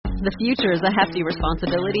The future is a hefty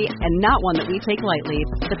responsibility and not one that we take lightly.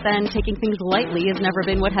 But then, taking things lightly has never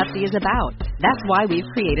been what Hefty is about. That's why we've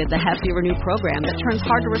created the Hefty Renew program that turns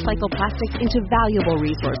hard-to-recycle plastics into valuable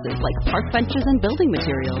resources like park benches and building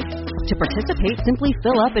materials. To participate, simply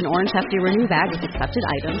fill up an orange Hefty Renew bag with accepted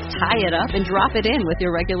items, tie it up, and drop it in with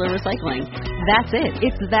your regular recycling. That's it.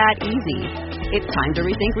 It's that easy. It's time to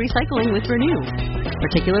rethink recycling with Renew.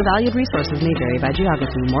 Particular valued resources may vary by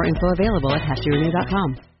geography. More info available at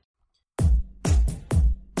heftyrenew.com.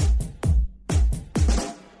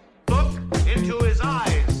 Into his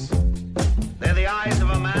eyes. They're the eyes of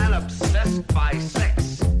a man obsessed by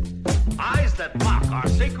sex. Eyes that mock our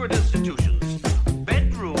sacred institutions.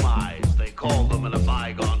 Bedroom eyes, they call them in a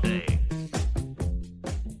bygone day.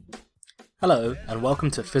 Hello, and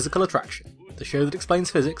welcome to Physical Attraction, the show that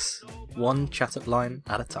explains physics, one chat-up line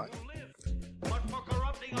at a time. But for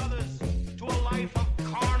corrupting others to a life of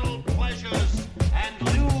carnal pleasures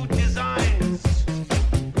and lewd designs.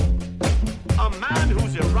 A man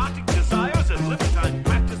whose erotic desires and libertine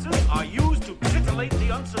practices are used to titillate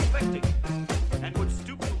the unsuspecting, and would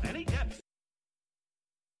stoop to any depth.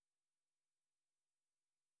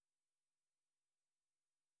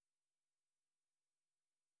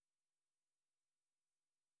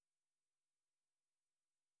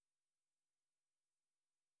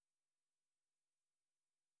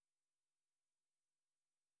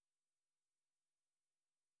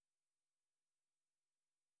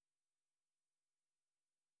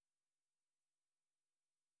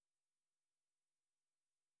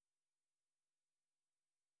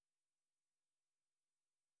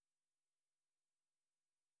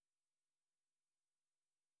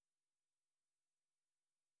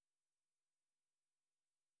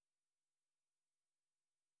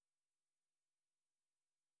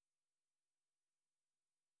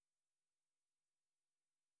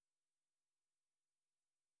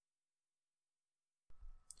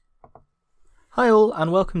 Hi all,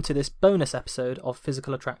 and welcome to this bonus episode of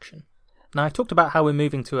Physical Attraction. Now, I've talked about how we're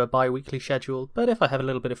moving to a bi-weekly schedule, but if I have a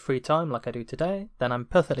little bit of free time like I do today, then I'm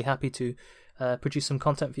perfectly happy to produce some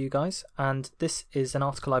content for you guys, and this is an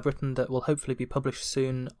article I've written that will hopefully be published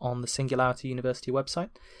soon on the Singularity University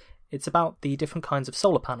website. It's about the different kinds of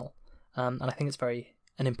solar panel, and I think it's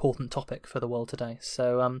an important topic for the world today.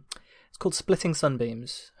 So it's called Splitting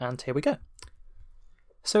Sunbeams, and here we go.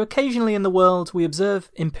 So occasionally in the world we observe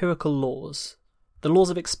empirical laws, the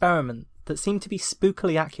laws of experiment that seem to be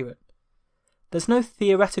spookily accurate. There's no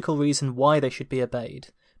theoretical reason why they should be obeyed,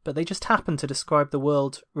 but they just happen to describe the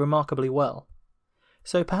world remarkably well.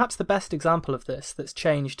 So perhaps the best example of this that's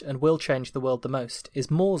changed and will change the world the most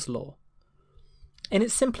is Moore's law. In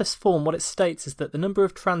its simplest form, what it states is that the number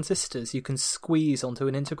of transistors you can squeeze onto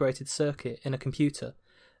an integrated circuit in a computer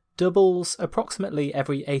doubles approximately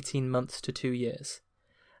every 18 months to 2 years.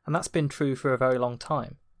 And that's been true for a very long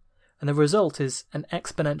time. And the result is an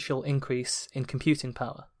exponential increase in computing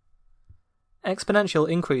power. Exponential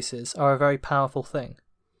increases are a very powerful thing.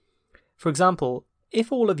 For example,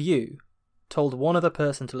 if all of you told one other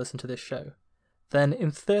person to listen to this show, then in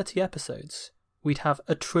 30 episodes, we'd have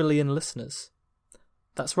 1 trillion listeners.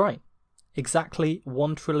 That's right, exactly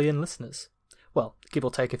 1 trillion listeners. Well, give or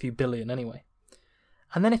take a few billion anyway.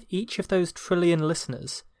 And then if each of those trillion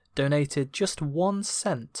listeners donated just 1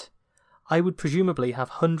 cent, I would presumably have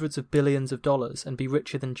hundreds of billions of dollars and be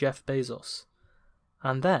richer than Jeff Bezos.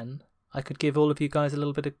 And then I could give all of you guys a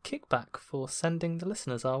little bit of kickback for sending the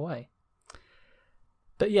listeners our way.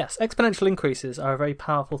 But yes, exponential increases are a very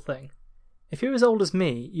powerful thing. If you're as old as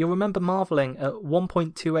me, you'll remember marvelling at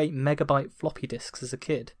 1.28 megabyte floppy disks as a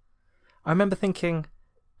kid. I remember thinking,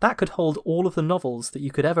 that could hold all of the novels that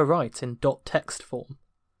you could ever write in .text form.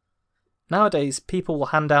 Nowadays, people will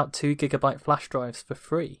hand out 2 gigabyte flash drives for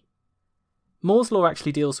free. Moore's law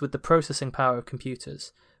actually deals with the processing power of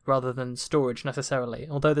computers, rather than storage necessarily,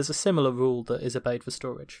 although there's a similar rule that is obeyed for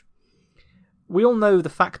storage. We all know the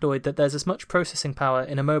factoid that there's as much processing power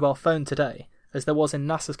in a mobile phone today as there was in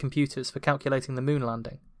NASA's computers for calculating the moon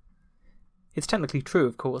landing. It's technically true,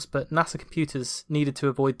 of course, but NASA computers needed to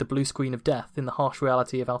avoid the blue screen of death in the harsh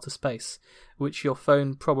reality of outer space, which your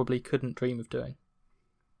phone probably couldn't dream of doing.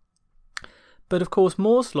 But of course,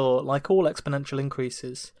 Moore's law, like all exponential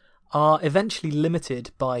increases, are eventually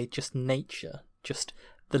limited by just nature, just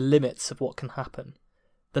the limits of what can happen,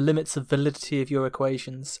 the limits of validity of your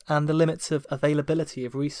equations, and the limits of availability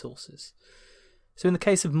of resources. So in the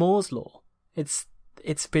case of Moore's law, it's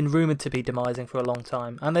been rumoured to be demising for a long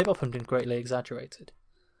time, and they've often been greatly exaggerated.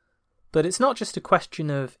 But it's not just a question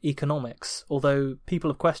of economics, although people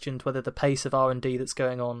have questioned whether the pace of R&D that's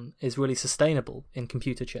going on is really sustainable in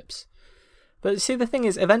computer chips. But see, the thing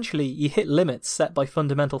is, eventually you hit limits set by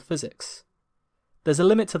fundamental physics. There's a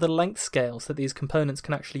limit to the length scales that these components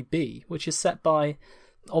can actually be, which is set by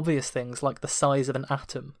obvious things like the size of an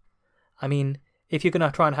atom. I mean, if you're going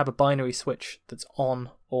to try and have a binary switch that's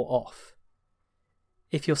on or off,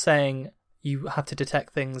 if you're saying you have to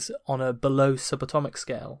detect things on a below subatomic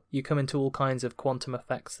scale, you come into all kinds of quantum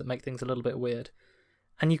effects that make things a little bit weird.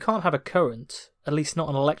 And you can't have a current, at least not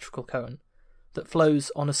an electrical current, that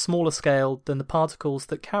flows on a smaller scale than the particles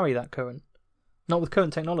that carry that current. Not with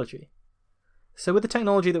current technology. So with the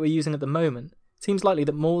technology that we're using at the moment, it seems likely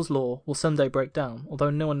that Moore's law will someday break down, although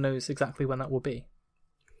no one knows exactly when that will be.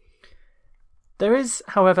 There is,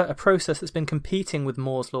 however, a process that's been competing with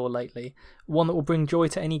Moore's law lately, one that will bring joy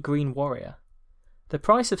to any green warrior. The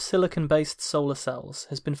price of silicon-based solar cells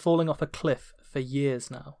has been falling off a cliff for years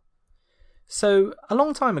now. So, a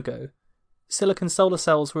long time ago, silicon solar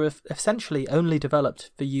cells were essentially only developed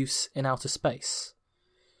for use in outer space.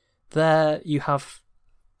 There you have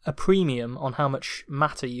a premium on how much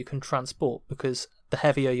matter you can transport, because the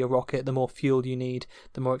heavier your rocket, the more fuel you need,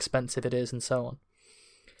 the more expensive it is, and so on.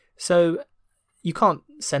 So, you can't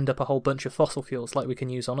send up a whole bunch of fossil fuels like we can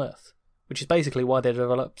use on Earth, which is basically why they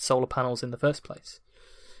developed solar panels in the first place.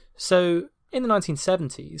 So, in the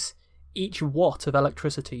 1970s, each watt of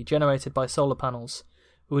electricity generated by solar panels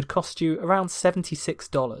would cost you around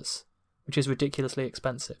 $76, which is ridiculously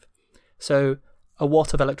expensive. So, a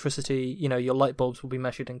watt of electricity, your light bulbs will be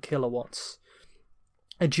measured in kilowatts.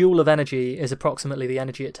 A joule of energy is approximately the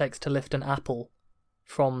energy it takes to lift an apple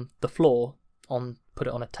from the floor, put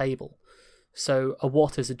it on a table. So a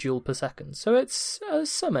watt is a joule per second. So it's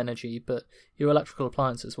some energy, but your electrical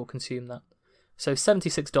appliances will consume that. So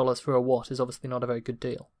 $76 for a watt is obviously not a very good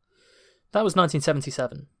deal. That was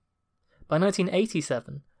 1977. By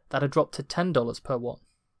 1987, that had dropped to $10 per watt.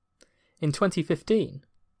 In 2015,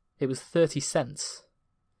 it was 30 cents.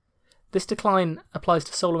 This decline applies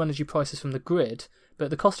to solar energy prices from the grid, but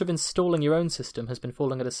the cost of installing your own system has been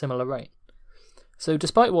falling at a similar rate. So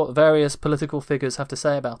despite what various political figures have to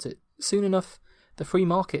say about it, soon enough the free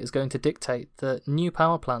market is going to dictate that new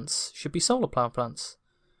power plants should be solar power plants.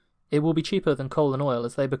 It will be cheaper than coal and oil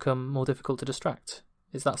as they become more difficult to distract.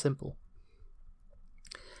 It's that simple.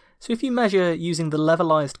 So if you measure using the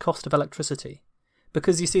levelized cost of electricity,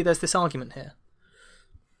 because you see there's this argument here.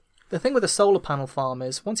 The thing with a solar panel farm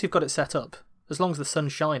is, once you've got it set up, as long as the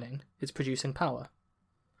sun's shining, it's producing power.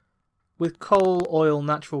 With coal, oil,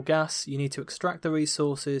 natural gas, you need to extract the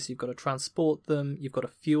resources, you've got to transport them, you've got to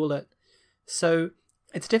fuel it. So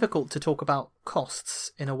it's difficult to talk about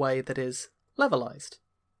costs in a way that is levelized,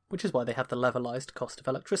 which is why they have the levelized cost of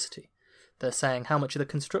electricity. They're saying how much are the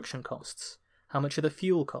construction costs, how much are the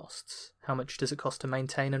fuel costs, how much does it cost to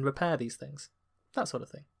maintain and repair these things, that sort of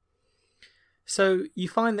thing. So you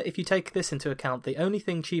find that if you take this into account, the only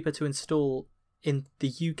thing cheaper to install in the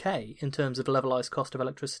UK in terms of levelized cost of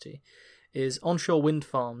electricity is onshore wind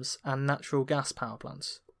farms and natural gas power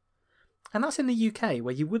plants. And that's in the UK,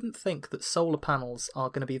 where you wouldn't think that solar panels are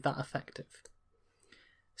going to be that effective.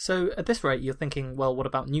 So at this rate, you're thinking, well, what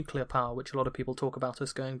about nuclear power, which a lot of people talk about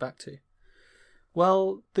us going back to?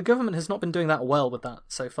 Well, the government has not been doing that well with that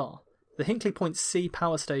so far. The Hinkley Point C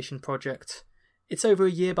power station project, it's over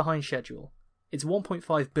a year behind schedule. It's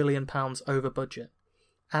 £1.5 billion over budget.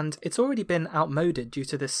 And it's already been outmoded due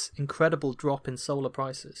to this incredible drop in solar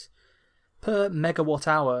prices. Per megawatt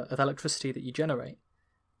hour of electricity that you generate,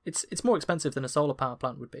 it's more expensive than a solar power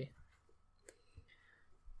plant would be.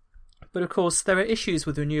 But of course, there are issues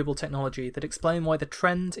with renewable technology that explain why the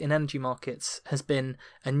trend in energy markets has been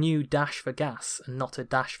a new dash for gas and not a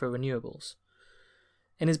dash for renewables.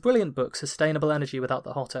 In his brilliant book, Sustainable Energy Without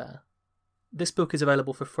the Hot Air, this book is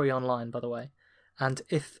available for free online, by the way, and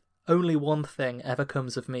if only one thing ever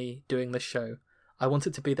comes of me doing this show, I want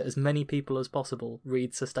it to be that as many people as possible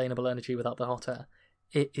read Sustainable Energy Without the Hot Air.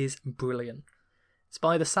 It is brilliant. It's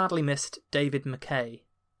by the sadly missed David Mackay,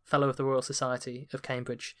 Fellow of the Royal Society of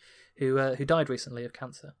Cambridge, who died recently of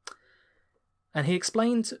cancer. And he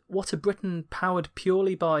explained what a Britain powered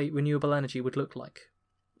purely by renewable energy would look like,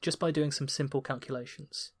 just by doing some simple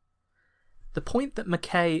calculations. The point that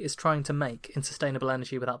Mackay is trying to make in Sustainable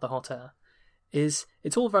Energy Without the Hot Air is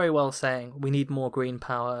it's all very well saying we need more green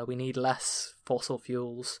power, we need less fossil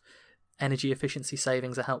fuels, energy efficiency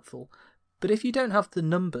savings are helpful, but if you don't have the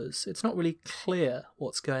numbers, it's not really clear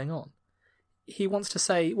what's going on. He wants to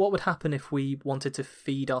say, what would happen if we wanted to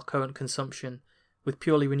feed our current consumption with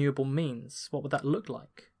purely renewable means? What would that look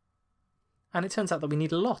like? And it turns out that we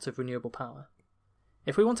need a lot of renewable power.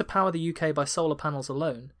 If we want to power the UK by solar panels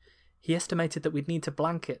alone, he estimated that we'd need to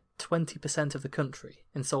blanket 20% of the country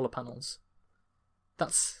in solar panels.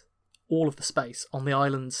 That's all of the space on the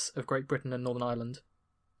islands of Great Britain and Northern Ireland,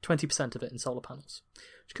 20% of it in solar panels,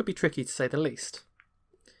 which could be tricky to say the least.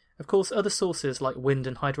 Of course, other sources like wind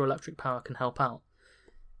and hydroelectric power can help out.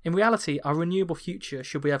 In reality, our renewable future,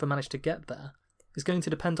 should we ever manage to get there, is going to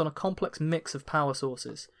depend on a complex mix of power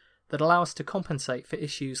sources that allow us to compensate for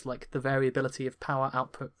issues like the variability of power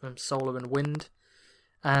output from solar and wind,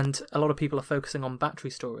 and a lot of people are focusing on battery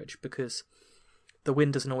storage because the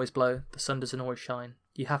wind doesn't always blow, the sun doesn't always shine.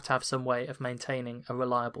 You have to have some way of maintaining a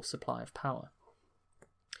reliable supply of power.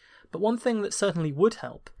 But one thing that certainly would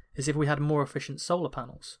help is if we had more efficient solar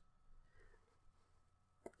panels.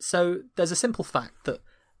 So there's a simple fact that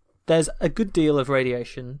there's a good deal of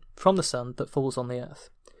radiation from the sun that falls on the Earth.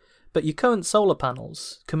 But your current solar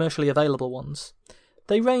panels, commercially available ones,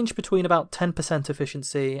 they range between about 10%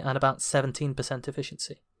 efficiency and about 17%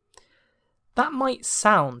 efficiency. That might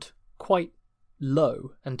sound quite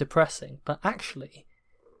low and depressing, but actually,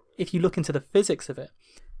 if you look into the physics of it,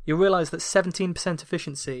 you'll realise that 17%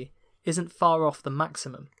 efficiency isn't far off the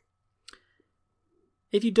maximum.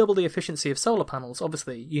 If you double the efficiency of solar panels,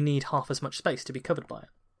 obviously you need half as much space to be covered by it.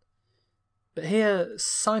 But here,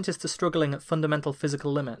 scientists are struggling at fundamental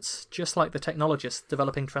physical limits, just like the technologists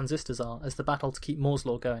developing transistors are, as the battle to keep Moore's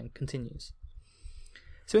law going continues.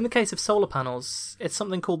 So in the case of solar panels, it's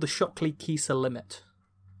something called the Shockley-Keyser limit.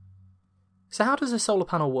 So how does a solar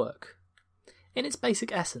panel work? In its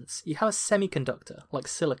basic essence, you have a semiconductor, like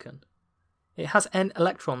silicon. It has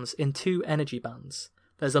electrons in two energy bands.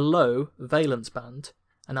 There's a low valence band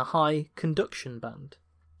and a high conduction band.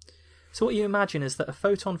 So what you imagine is that a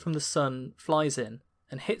photon from the sun flies in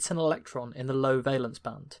and hits an electron in the low valence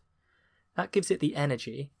band. That gives it the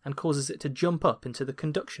energy and causes it to jump up into the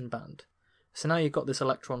conduction band. So now you've got this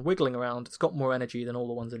electron wiggling around, it's got more energy than all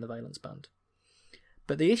the ones in the valence band.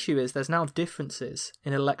 But the issue is there's now differences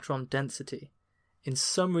in electron density. In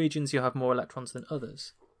some regions you have more electrons than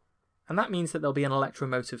others. And that means that there'll be an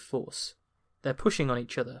electromotive force. They're pushing on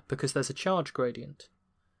each other because there's a charge gradient.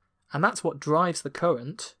 And that's what drives the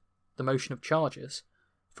current, the motion of charges,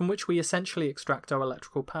 from which we essentially extract our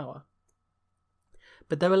electrical power.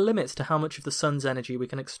 But there are limits to how much of the sun's energy we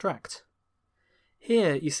can extract.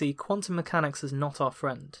 Here, you see, quantum mechanics is not our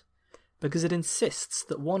friend, because it insists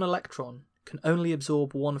that one electron can only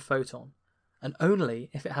absorb one photon, and only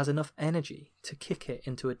if it has enough energy to kick it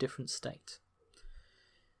into a different state.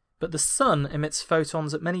 But the sun emits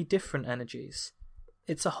photons at many different energies.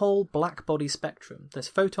 It's a whole black body spectrum. There's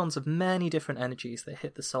photons of many different energies that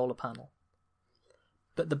hit the solar panel.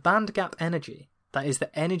 But the band gap energy, that is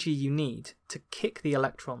the energy you need to kick the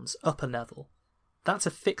electrons up a level, that's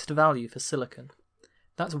a fixed value for silicon.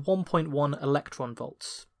 That's 1.1 electron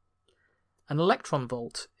volts. An electron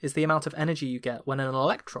volt is the amount of energy you get when an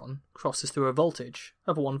electron crosses through a voltage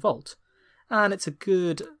of 1 volt. And it's a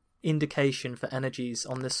good indication for energies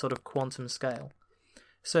on this sort of quantum scale.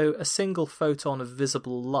 So a single photon of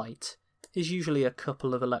visible light is usually a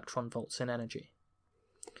couple of electron volts in energy.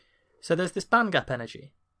 So there's this bandgap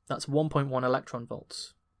energy, that's 1.1 electron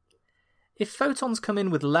volts. If photons come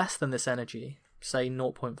in with less than this energy, say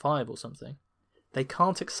 0.5 or something, they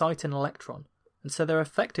can't excite an electron, and so they're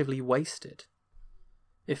effectively wasted.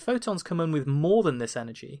 If photons come in with more than this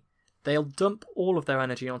energy, they'll dump all of their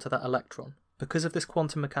energy onto that electron, because of this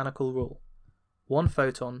quantum mechanical rule. One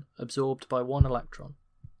photon absorbed by one electron.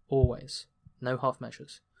 Always. No half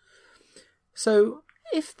measures. So,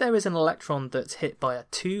 if there is an electron that's hit by a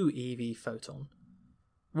 2 eV photon,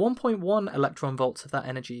 1.1 electron volts of that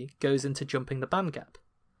energy goes into jumping the bandgap,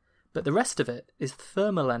 but the rest of it is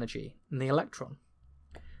thermal energy in the electron.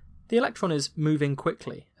 The electron is moving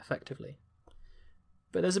quickly, effectively.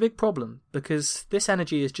 But there's a big problem, because this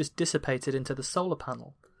energy is just dissipated into the solar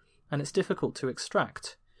panel, and it's difficult to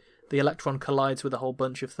extract. The electron collides with a whole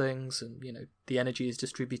bunch of things, and, the energy is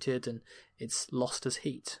distributed, and it's lost as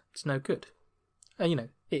heat. It's no good.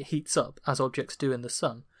 It heats up, as objects do in the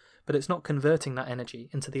sun, but it's not converting that energy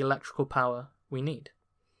into the electrical power we need.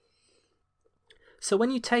 So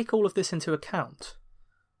when you take all of this into account,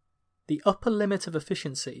 the upper limit of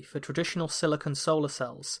efficiency for traditional silicon solar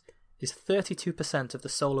cells is 32% of the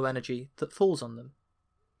solar energy that falls on them.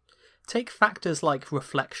 Take factors like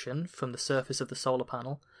reflection from the surface of the solar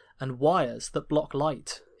panel and wires that block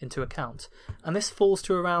light into account, and this falls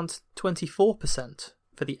to around 24%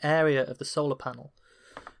 for the area of the solar panel.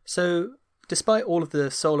 So, despite all of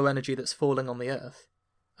the solar energy that's falling on the Earth,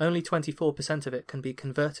 only 24% of it can be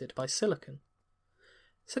converted by silicon.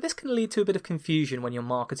 So this can lead to a bit of confusion when you're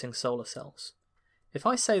marketing solar cells. If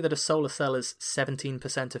I say that a solar cell is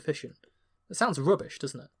 17% efficient, it sounds rubbish,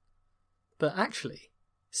 doesn't it? But actually,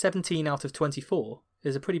 17 out of 24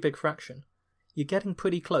 is a pretty big fraction. you're getting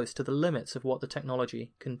pretty close to the limits of what the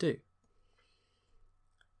technology can do.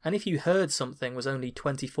 And if you heard something was only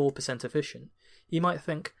 24% efficient, you might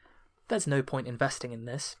think, there's no point investing in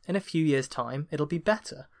this. In a few years' time, it'll be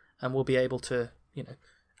better, and we'll be able to,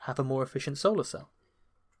 have a more efficient solar cell.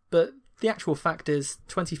 But the actual fact is,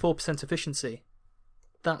 24% efficiency,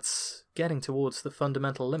 that's getting towards the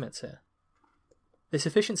fundamental limits here. This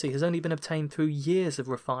efficiency has only been obtained through years of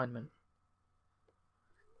refinement.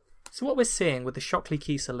 So what we're seeing with the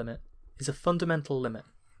Shockley-Keyser limit is a fundamental limit,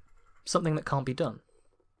 something that can't be done.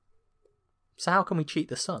 So how can we cheat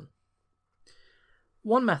the sun?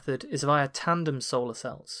 One method is via tandem solar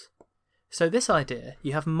cells. So this idea,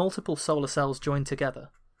 you have multiple solar cells joined together,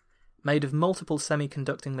 made of multiple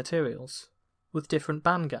semiconducting materials, with different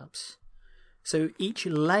band gaps. So each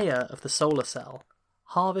layer of the solar cell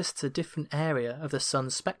harvests a different area of the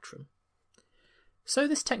sun's spectrum. So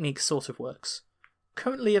this technique sort of works.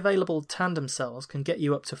 Currently available tandem cells can get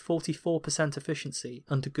you up to 44% efficiency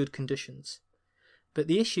under good conditions. But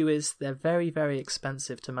the issue is they're very, very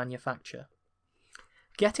expensive to manufacture.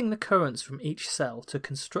 Getting the currents from each cell to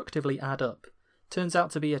constructively add up turns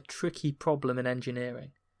out to be a tricky problem in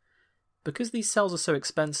engineering. Because these cells are so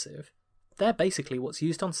expensive, they're basically what's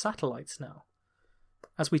used on satellites now.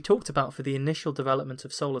 As we talked about for the initial development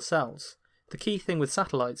of solar cells, the key thing with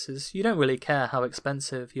satellites is you don't really care how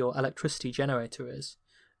expensive your electricity generator is,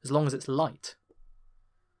 as long as it's light,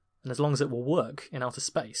 and as long as it will work in outer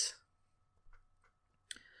space.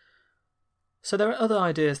 So there are other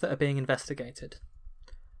ideas that are being investigated.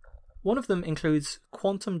 One of them includes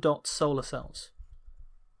quantum dot solar cells.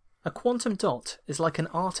 A quantum dot is like an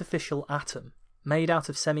artificial atom made out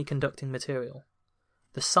of semiconducting material.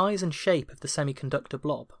 The size and shape of the semiconductor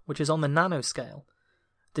blob, which is on the nanoscale,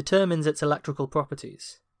 determines its electrical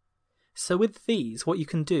properties. So with these, what you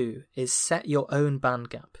can do is set your own band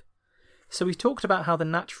gap. So we talked about how the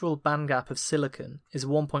natural band gap of silicon is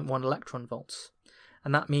 1.1 electron volts,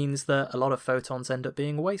 and that means that a lot of photons end up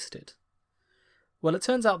being wasted. Well, it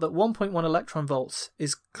turns out that 1.1 electron volts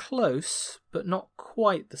is close, but not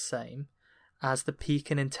quite the same, as the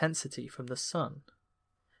peak in intensity from the sun.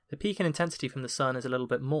 The peak in intensity from the sun is a little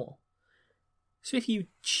bit more. So if you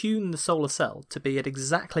tune the solar cell to be at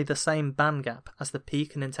exactly the same band gap as the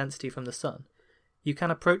peak in intensity from the sun, you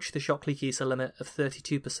can approach the Shockley-Keyser limit of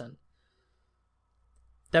 32%.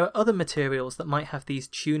 There are other materials that might have these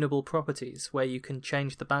tunable properties where you can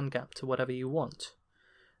change the band gap to whatever you want.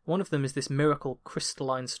 One of them is this miracle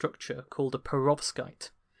crystalline structure called a perovskite.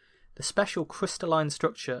 The special crystalline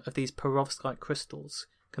structure of these perovskite crystals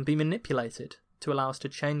can be manipulated to allow us to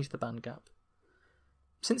change the band gap.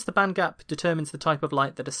 Since the band gap determines the type of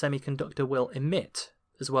light that a semiconductor will emit,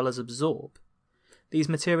 as well as absorb, these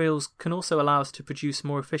materials can also allow us to produce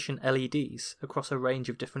more efficient LEDs across a range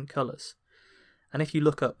of different colours. And if you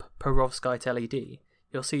look up perovskite LED,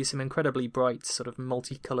 you'll see some incredibly bright, sort of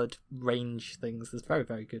multicoloured range things. There's very,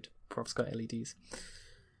 very good perovskite LEDs.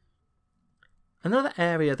 Another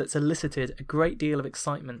area that's elicited a great deal of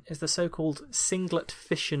excitement is the so-called singlet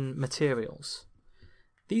fission materials.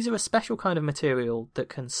 These are a special kind of material that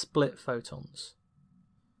can split photons.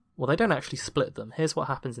 Well, they don't actually split them. Here's what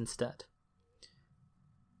happens instead.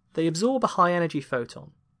 They absorb a high-energy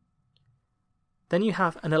photon. Then you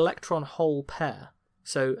have an electron-hole pair.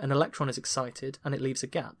 So an electron is excited and it leaves a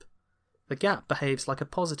gap. The gap behaves like a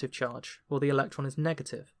positive charge, while the electron is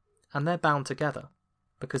negative, and they're bound together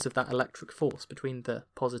because of that electric force between the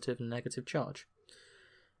positive and negative charge.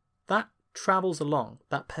 That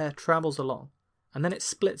pair travels along, and then it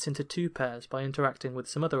splits into two pairs by interacting with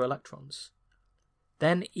some other electrons.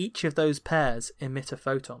 Then each of those pairs emit a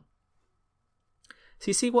photon. So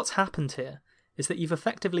you see what's happened here is that you've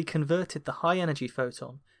effectively converted the high-energy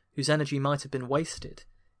photon, whose energy might have been wasted,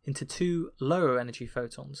 into two lower-energy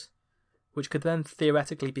photons, which could then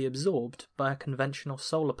theoretically be absorbed by a conventional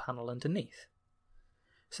solar panel underneath.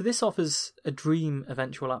 So this offers a dream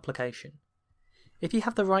eventual application. If you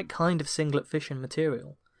have the right kind of singlet fission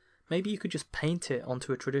material, maybe you could just paint it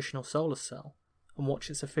onto a traditional solar cell and watch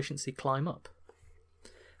its efficiency climb up.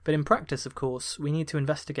 But in practice, of course, we need to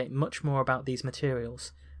investigate much more about these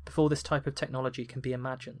materials before this type of technology can be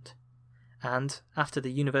imagined. And after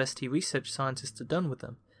the university research scientists are done with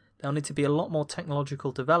them, there'll need to be a lot more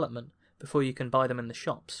technological development before you can buy them in the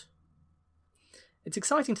shops. It's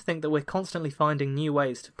exciting to think that we're constantly finding new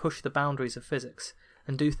ways to push the boundaries of physics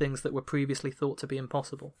and do things that were previously thought to be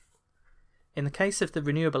impossible. In the case of the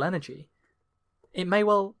renewable energy, it may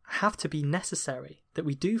well have to be necessary that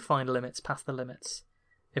we do find limits past the limits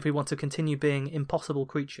if we want to continue being impossible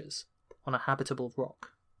creatures on a habitable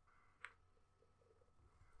rock.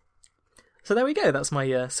 So there we go. That's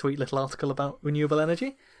my sweet little article about renewable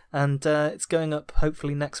energy. And it's going up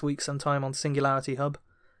hopefully next week sometime on Singularity Hub.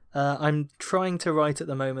 I'm trying to write at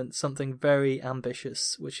the moment something very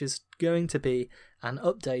ambitious, which is going to be an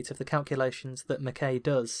update of the calculations that McKay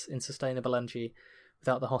does in sustainable energy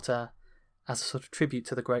without the hot air, as a sort of tribute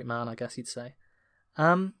to the great man, I guess you'd say.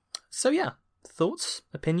 So yeah, thoughts,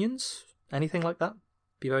 opinions, anything like that?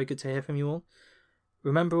 Be very good to hear from you all.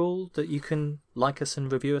 Remember all that you can like us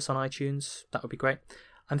and review us on iTunes. That would be great.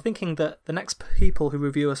 I'm thinking that the next people who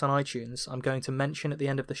review us on iTunes, I'm going to mention at the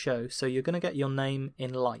end of the show, so you're going to get your name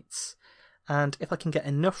in lights. And if I can get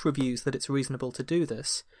enough reviews that it's reasonable to do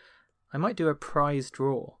this, I might do a prize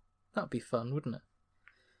draw. That would be fun, wouldn't it?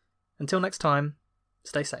 Until next time,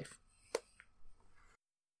 stay safe.